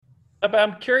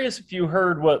I'm curious if you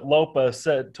heard what Lopa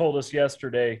told us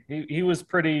yesterday. He was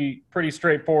pretty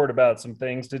straightforward about some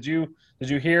things. Did you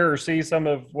hear or see some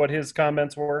of what his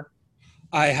comments were?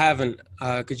 I haven't.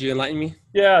 Could you enlighten me?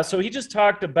 Yeah, so he just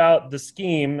talked about the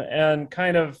scheme and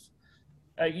kind of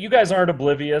you guys aren't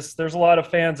oblivious. There's a lot of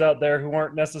fans out there who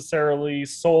aren't necessarily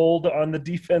sold on the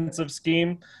defensive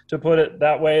scheme, to put it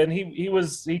that way. And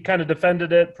he kind of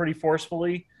defended it pretty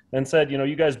forcefully and said,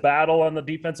 you guys battle on the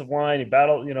defensive line. You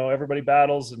battle, everybody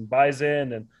battles and buys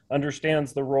in and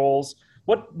understands the roles.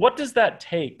 What does that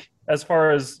take as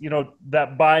far as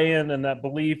that buy-in and that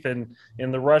belief in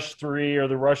the rush three or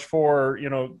the rush four?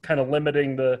 Kind of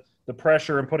limiting the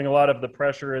pressure and putting a lot of the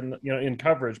pressure in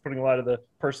coverage, putting a lot of the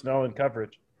personnel in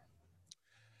coverage.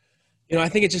 I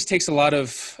think it just takes a lot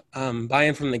of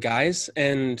buy-in from the guys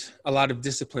and a lot of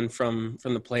discipline from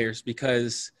the players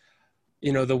because,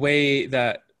 the way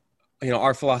that,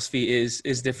 our philosophy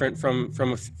is different from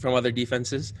other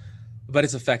defenses, but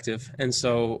it's effective. And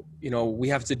so, we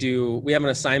have an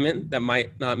assignment that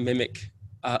might not mimic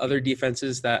other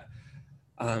defenses that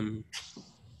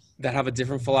have a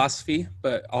different philosophy,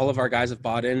 but all of our guys have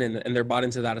bought in and they're bought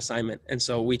into that assignment. And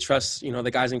so we trust,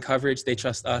 the guys in coverage, they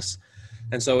trust us.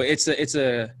 And so it's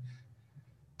a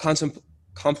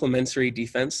complementary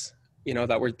defense,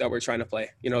 that we're trying to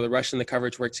play. The rush and the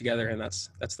coverage work together, and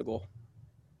that's the goal.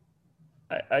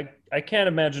 I can't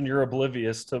imagine you're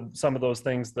oblivious to some of those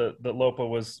things that Lopa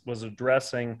was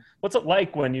addressing. What's it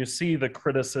like when you see the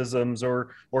criticisms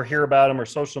or hear about them or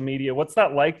social media? What's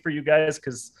that like for you guys?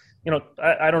 Because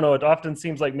I don't know. It often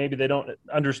seems like maybe they don't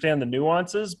understand the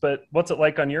nuances, but what's it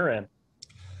like on your end?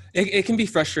 It can be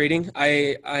frustrating.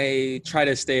 I try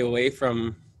to stay away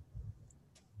from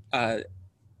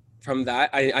that.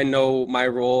 I know my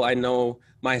role. I know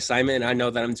my assignment, and I know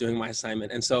that I'm doing my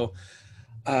assignment. And so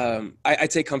I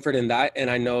take comfort in that, and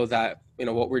I know that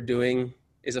what we're doing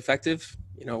is effective.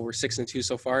 We're 6-2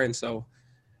 so far, and so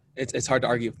it's hard to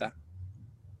argue with that.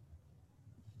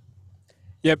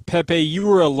 Yeah, Pepe, you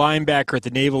were a linebacker at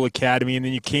the Naval Academy, and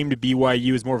then you came to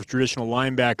BYU as more of a traditional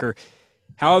linebacker.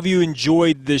 How have you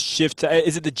enjoyed this shift?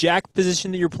 Is it the jack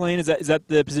position that you're playing? Is that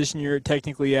the position you're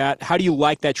technically at? How do you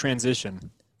like that transition?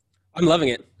 I'm loving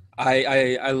it.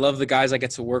 I love the guys I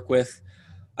get to work with.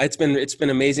 It's been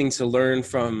amazing to learn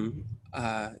from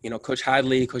Coach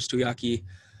Hadley, Coach Tuyaki,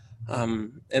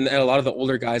 and a lot of the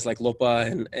older guys like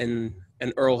Lopa and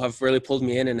Earl have really pulled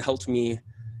me in and helped me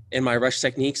in my rush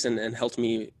techniques and helped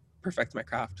me perfect my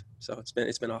craft. So it's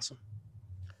been awesome.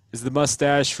 Is the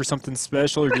mustache for something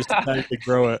special or just decided to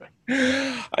grow it?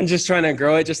 I'm just trying to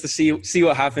grow it just to see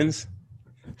what happens.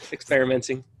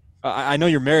 Experimenting. I know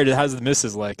you're married. How does the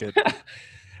missus like it?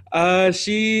 I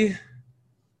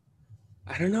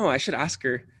don't know. I should ask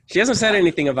her. She hasn't said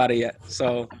anything about it yet,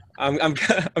 so I'm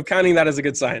counting that as a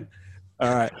good sign.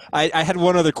 All right. I had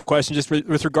one other question just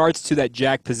with regards to that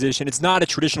jack position. It's not a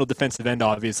traditional defensive end,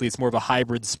 obviously. It's more of a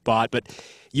hybrid spot, but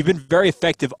you've been very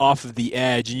effective off of the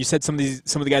edge, and you said some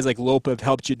of the guys like Lopa have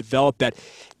helped you develop that.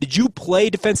 Did you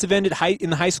play defensive end in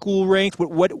the high school ranks?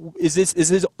 What is this? Is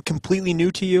this completely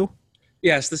new to you?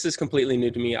 Yes, this is completely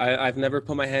new to me. I've never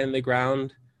put my hand in the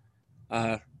ground,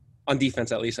 on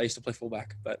defense at least. I used to play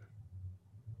fullback, but.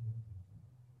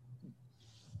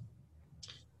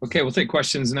 Okay, we'll take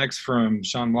questions next from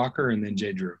Sean Walker and then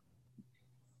Jay Drew.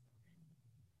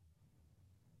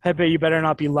 Pepe, you better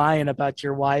not be lying about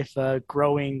your wife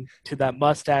growing to that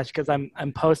mustache, because I'm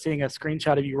posting a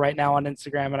screenshot of you right now on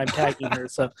Instagram and I'm tagging her.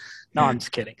 So, no, I'm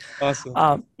just kidding.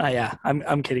 Awesome. Yeah,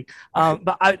 I'm kidding.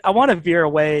 But I want to veer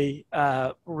away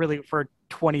really for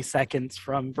 20 seconds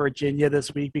from Virginia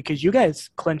this week, because you guys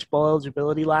clinched bowl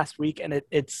eligibility last week, and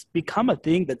it's become a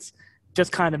thing that's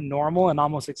just kind of normal and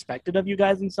almost expected of you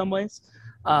guys in some ways.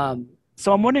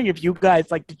 So I'm wondering if you guys,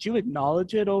 did you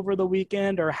acknowledge it over the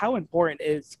weekend, or how important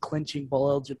is clinching bowl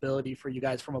eligibility for you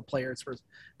guys from a player's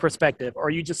perspective? Or are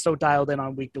you just so dialed in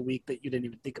on week to week that you didn't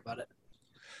even think about it?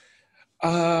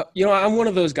 I'm one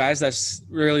of those guys that's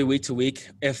really week to week.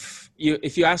 If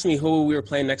you ask me who we were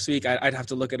playing next week, I'd have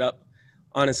to look it up.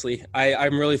 Honestly,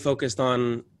 I'm really focused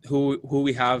on who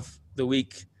we have the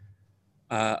week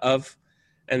of.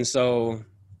 And so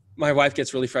my wife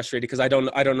gets really frustrated because I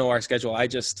don't know our schedule.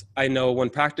 I know when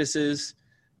practice is,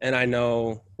 and I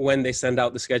know when they send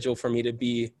out the schedule for me to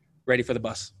be ready for the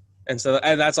bus. And so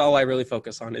that's all I really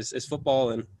focus on is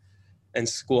football and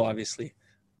school, obviously.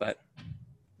 But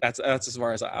that's as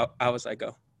far as I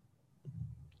go.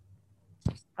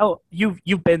 Oh,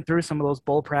 you've been through some of those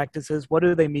bowl practices. What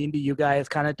do they mean to you guys,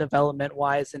 kind of development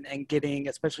wise, and getting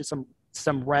especially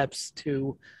some reps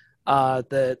to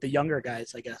the younger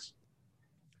guys, I guess?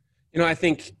 I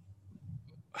think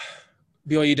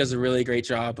BYU does a really great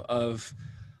job of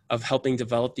helping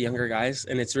develop the younger guys,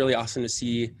 and it's really awesome to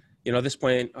see. At this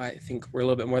point, I think we're a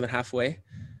little bit more than halfway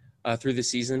through the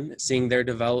season, seeing their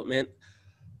development.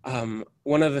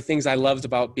 One of the things I loved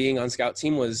about being on scout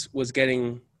team was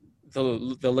getting the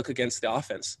look against the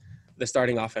offense, the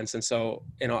starting offense. And so,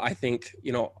 I think,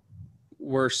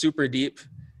 we're super deep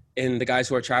in the guys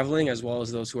who are traveling as well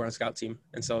as those who are on scout team.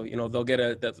 And so, they'll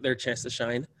get their chance to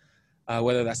shine,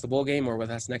 whether that's the bowl game or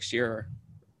whether that's next year or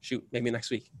maybe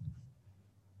next week.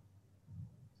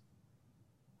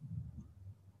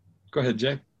 Go ahead,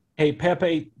 Jay. Hey,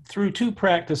 Pepe, through 2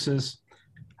 practices,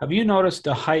 have you noticed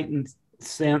a heightened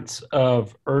sense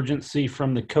of urgency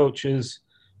from the coaches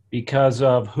because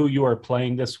of who you are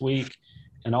playing this week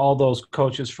and all those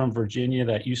coaches from Virginia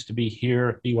that used to be here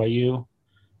at BYU?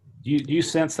 Do you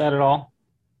sense that at all?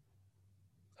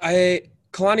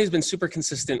 Kalani's been super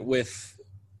consistent with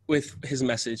his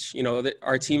message. That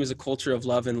our team is a culture of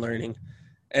love and learning,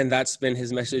 and that's been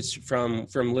his message from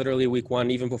literally week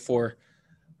 1, even before.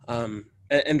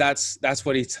 And that's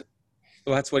what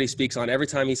he speaks on. Every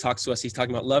time he talks to us, he's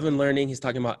talking about love and learning. He's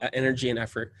talking about energy and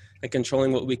effort and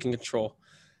controlling what we can control.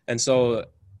 And so,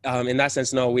 in that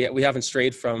sense, no, we haven't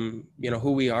strayed from,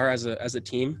 who we are as a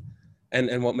team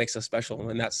and what makes us special.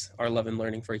 And that's our love and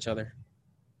learning for each other.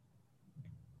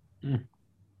 I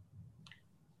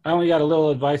only got a little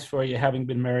advice for you, having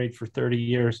been married for 30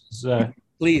 years.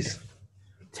 Please.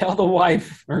 Tell the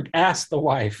wife or ask the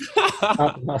wife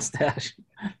about the mustache.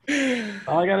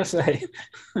 All I got to say.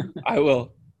 I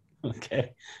will.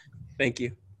 Okay. Thank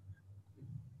you.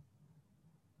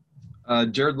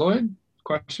 Jared Lloyd,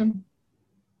 question?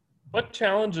 What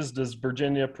challenges does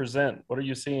Virginia present? What are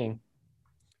you seeing?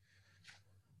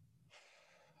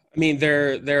 I mean,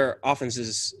 their offense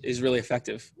is really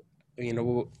effective. I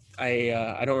don't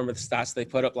remember the stats they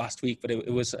put up last week, but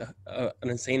it was an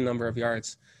insane number of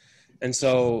yards. And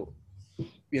so,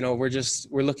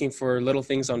 we're looking for little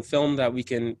things on film that we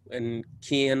can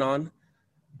key in on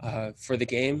for the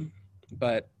game.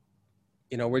 But,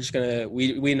 we're just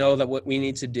we know that what we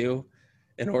need to do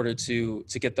in order to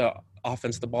get the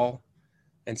offense the ball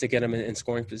and to get them in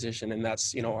scoring position. And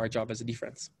that's, our job as a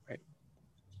defense, right?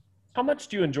 How much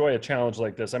do you enjoy a challenge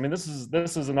like this? I mean, this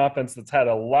is an offense that's had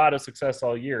a lot of success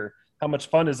all year. How much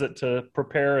fun is it to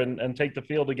prepare and take the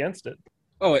field against it?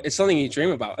 Oh, it's something you dream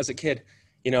about as a kid.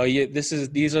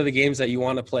 These are the games that you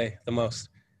want to play the most.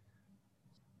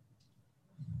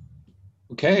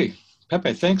 Okay.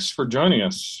 Pepe, thanks for joining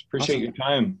us. Appreciate Awesome. your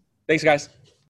time. Thanks, guys.